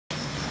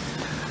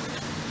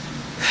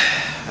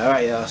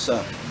Alright, y'all,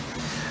 so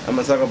I'm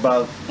gonna talk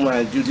about when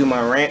I do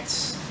my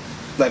rants,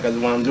 like what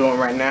I'm doing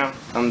right now.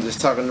 I'm just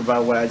talking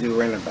about what I do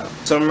rant about.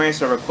 Some rants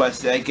are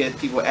requested. I get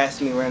people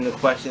asking me random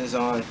questions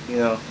on,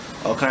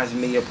 all kinds of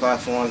media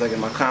platforms, like in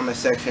my comment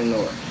section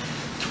or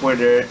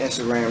Twitter,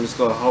 Instagram. Just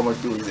go a whole bunch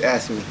of people just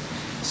asking me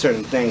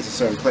certain things in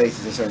certain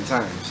places and certain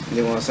times.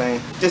 You know what I'm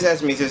saying? Just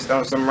ask me just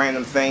some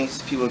random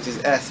things. People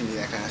just asking me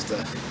that kind of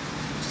stuff.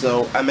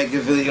 So I make a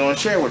video and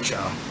share with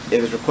y'all.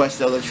 If it's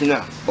requested, I'll let you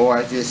know. Or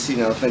I just,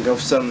 think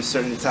of some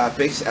certain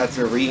topics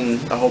after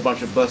reading a whole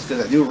bunch of books,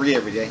 because I do read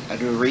every day. I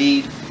do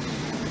read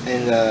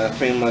and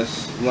pretty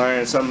much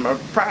learn something.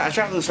 I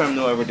try to do something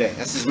new every day.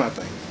 That's just my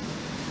thing.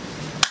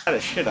 It's hot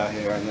as shit out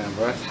here right now,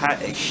 bro. It's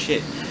hot as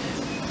shit.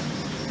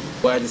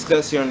 What I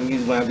discuss here on the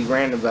news, when I be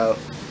ranting about,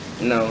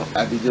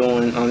 I be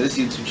doing on this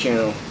YouTube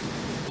channel.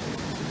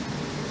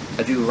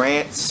 I do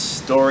rants,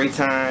 story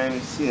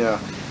times,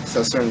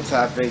 so certain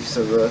topics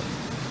of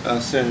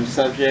certain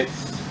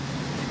subjects.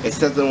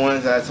 Except the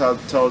ones that I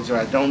told you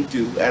I don't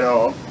do at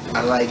all.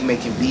 I like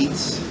making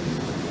beats.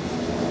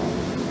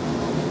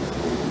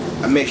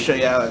 I make sure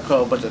y'all a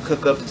whole bunch of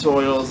cook-up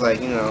tutorials, like,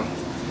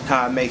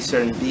 how I make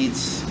certain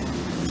beats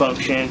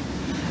function.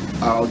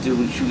 I'll do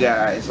with you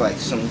guys, like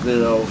some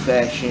good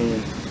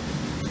old-fashioned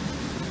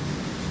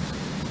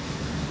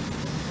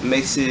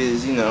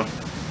mixes,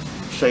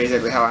 show you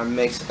exactly how I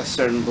mix a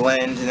certain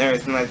blend and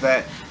everything like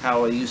that.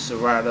 How I use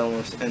Serato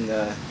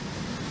and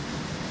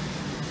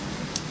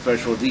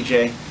virtual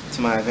DJ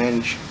to my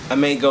advantage. I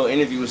may go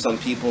interview with some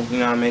people,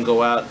 I may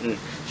go out and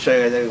show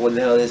you exactly what the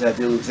hell it is I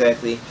do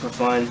exactly for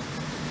fun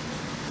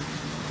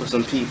with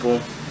some people.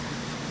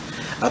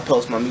 I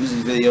post my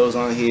music videos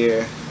on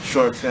here,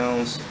 short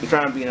films. I'm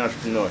trying to be an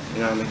entrepreneur, you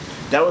know what I mean?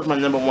 That was my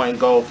 #1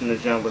 goal from the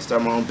jump, was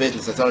start my own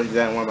business. I told you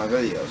that in one of my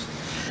videos.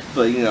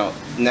 But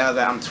now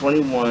that I'm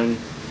 21,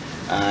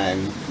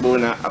 I'm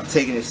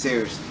taking it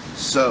seriously.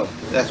 So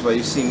that's why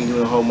you see me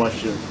doing a whole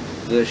bunch of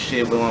good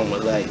shit along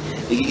with, like,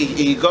 if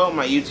you go on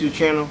my YouTube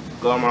channel,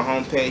 go on my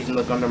homepage and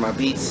look under my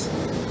beats,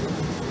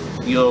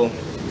 you'll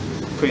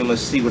pretty much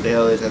see what the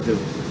hell it is I do. You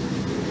know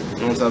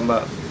what I'm talking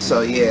about?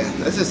 So yeah,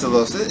 it's just a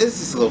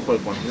little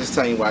quick one. Just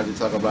telling you what I do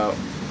talk about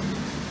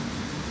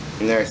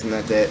and everything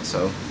like that.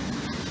 So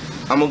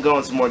I'm gonna go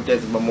into more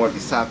depth about more of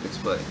these topics,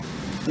 but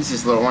this is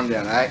just a little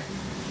rundown, alright?